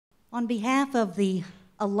On behalf of the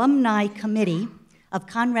Alumni Committee of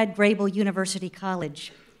Conrad Grebel University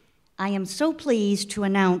College, I am so pleased to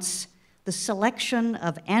announce the selection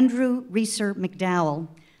of Andrew Reesor McDowell,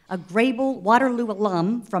 a Grebel Waterloo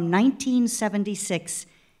alum from 1976,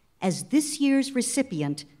 as this year's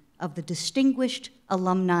recipient of the Distinguished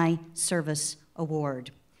Alumni Service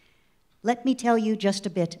Award. Let me tell you just a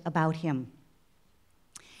bit about him.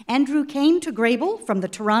 Andrew came to Grebel from the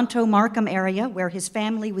Toronto Markham area, where his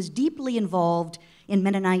family was deeply involved in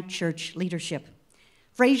Mennonite church leadership.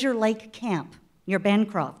 Fraser Lake Camp near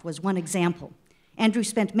Bancroft was one example. Andrew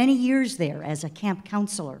spent many years there as a camp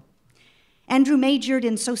counselor. Andrew majored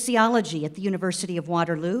in sociology at the University of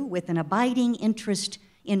Waterloo with an abiding interest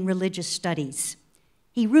in religious studies.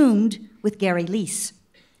 He roomed with Gary Lease.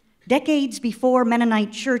 Decades before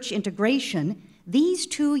Mennonite church integration, these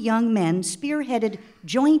two young men spearheaded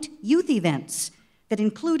joint youth events that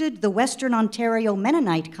included the Western Ontario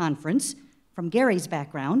Mennonite Conference, from Gary's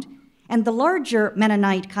background, and the larger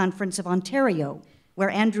Mennonite Conference of Ontario, where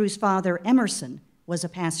Andrew's father, Emerson, was a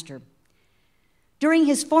pastor. During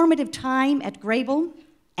his formative time at Grebel,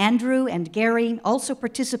 Andrew and Gary also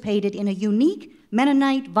participated in a unique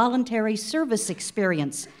Mennonite voluntary service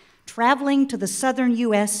experience, traveling to the southern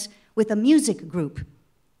U.S. with a music group.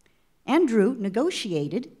 Andrew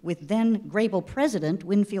negotiated with then Grebel president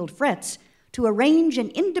Winfield Fretz to arrange an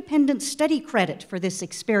independent study credit for this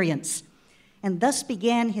experience, and thus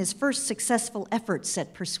began his first successful efforts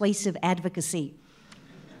at persuasive advocacy.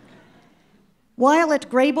 While at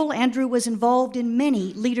Grebel, Andrew was involved in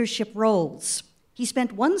many leadership roles. He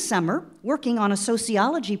spent one summer working on a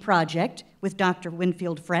sociology project with Dr.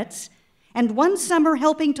 Winfield Fretz, and one summer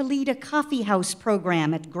helping to lead a coffee house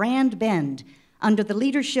program at Grand Bend under the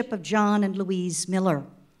leadership of John and Louise Miller.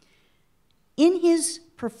 In his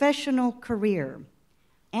professional career,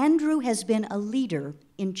 Andrew has been a leader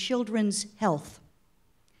in children's health,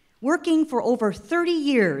 working for over 30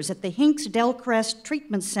 years at the Hinks Delcrest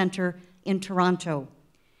Treatment Center in Toronto.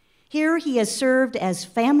 Here he has served as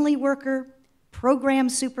family worker, program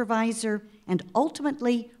supervisor, and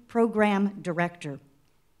ultimately program director.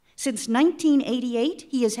 Since 1988,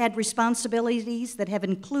 he has had responsibilities that have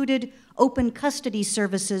included open custody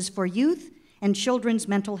services for youth and children's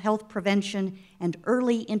mental health prevention and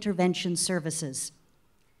early intervention services.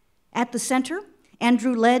 At the center,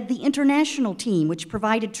 Andrew led the international team, which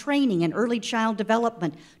provided training in early child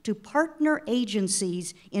development to partner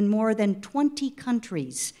agencies in more than 20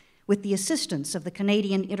 countries with the assistance of the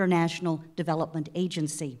Canadian International Development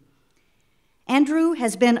Agency. Andrew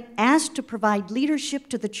has been asked to provide leadership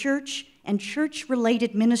to the church and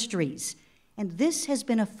church-related ministries, and this has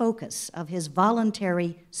been a focus of his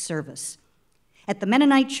voluntary service. At the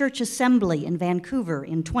Mennonite Church Assembly in Vancouver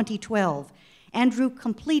in 2012, Andrew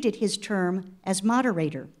completed his term as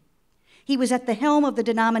moderator. He was at the helm of the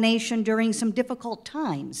denomination during some difficult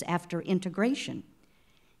times after integration.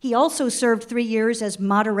 He also served 3 years as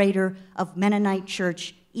moderator of Mennonite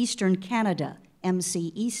Church Eastern Canada,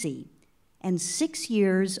 MCEC, and 6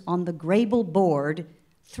 years on the Grebel board,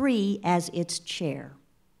 3 as its chair.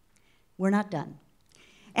 We're not done.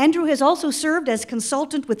 Andrew has also served as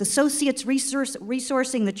consultant with Associates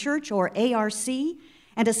Resourcing the Church, or ARC,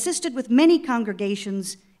 and assisted with many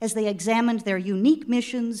congregations as they examined their unique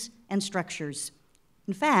missions and structures.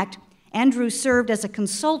 In fact, Andrew served as a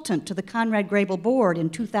consultant to the Conrad Grebel board in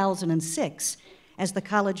 2006 as the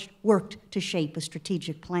college worked to shape a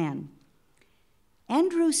strategic plan.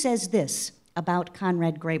 Andrew says this about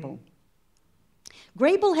Conrad Grebel.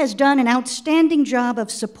 Grebel has done an outstanding job of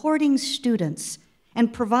supporting students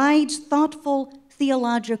and provides thoughtful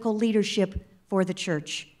theological leadership for the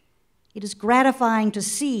church. It is gratifying to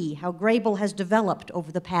see how Grebel has developed over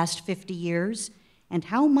the past 50 years and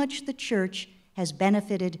how much the church has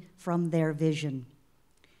benefited from their vision.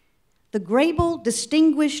 The Grebel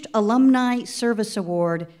Distinguished Alumni Service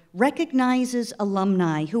Award recognizes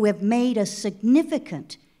alumni who have made a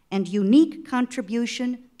significant and unique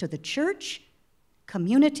contribution to the church,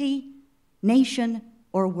 community, nation,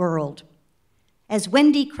 or world. As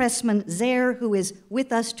Wendy Cressman-Zare, who is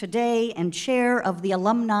with us today and chair of the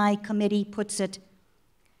Alumni Committee, puts it,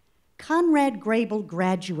 Conrad Grebel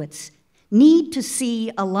graduates need to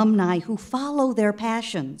see alumni who follow their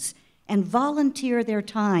passions and volunteer their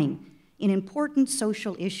time in important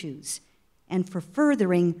social issues and for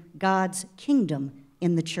furthering God's kingdom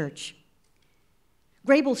in the church.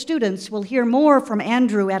 Grebel students will hear more from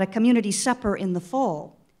Andrew at a community supper in the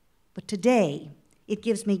fall, but today it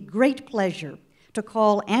gives me great pleasure to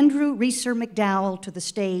call Andrew Reesor McDowell to the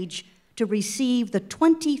stage to receive the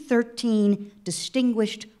 2013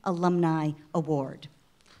 Distinguished Alumni Award.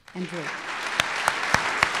 Andrew.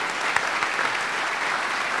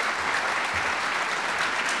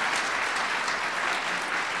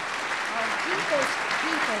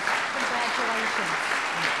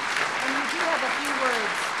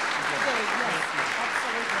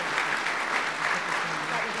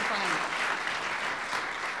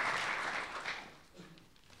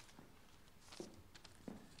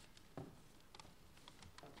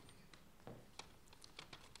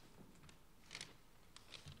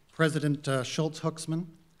 President Schultz-Huxman,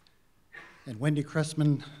 and Wendy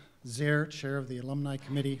Cressman-Zare, Chair of the Alumni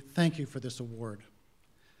Committee, thank you for this award.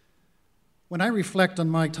 When I reflect on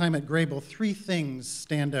my time at Grebel, three things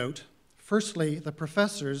stand out. Firstly, the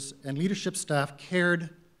professors and leadership staff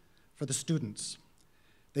cared for the students.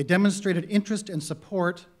 They demonstrated interest and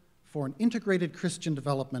support for an integrated Christian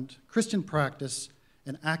development, Christian practice,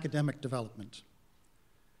 and academic development.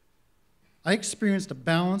 I experienced a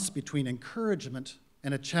balance between encouragement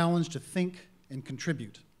and a challenge to think and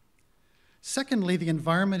contribute. Secondly, the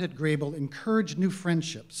environment at Grebel encouraged new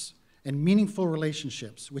friendships and meaningful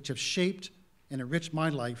relationships which have shaped and enriched my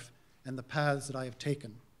life and the paths that I have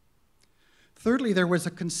taken. Thirdly, there was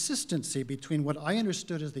a consistency between what I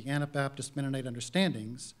understood as the Anabaptist Mennonite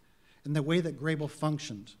understandings and the way that Grebel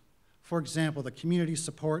functioned. For example, the community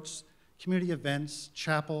supports, community events,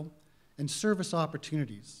 chapel, and service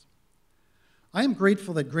opportunities. I am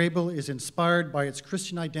grateful that Grebel is inspired by its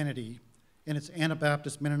Christian identity and its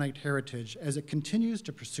Anabaptist Mennonite heritage as it continues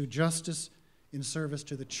to pursue justice in service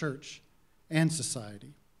to the church and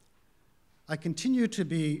society. I continue to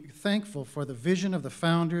be thankful for the vision of the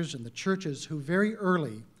founders and the churches who very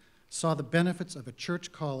early saw the benefits of a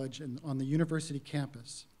church college on the university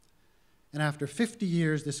campus. And after 50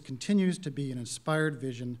 years, this continues to be an inspired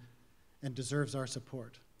vision and deserves our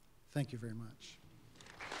support. Thank you very much.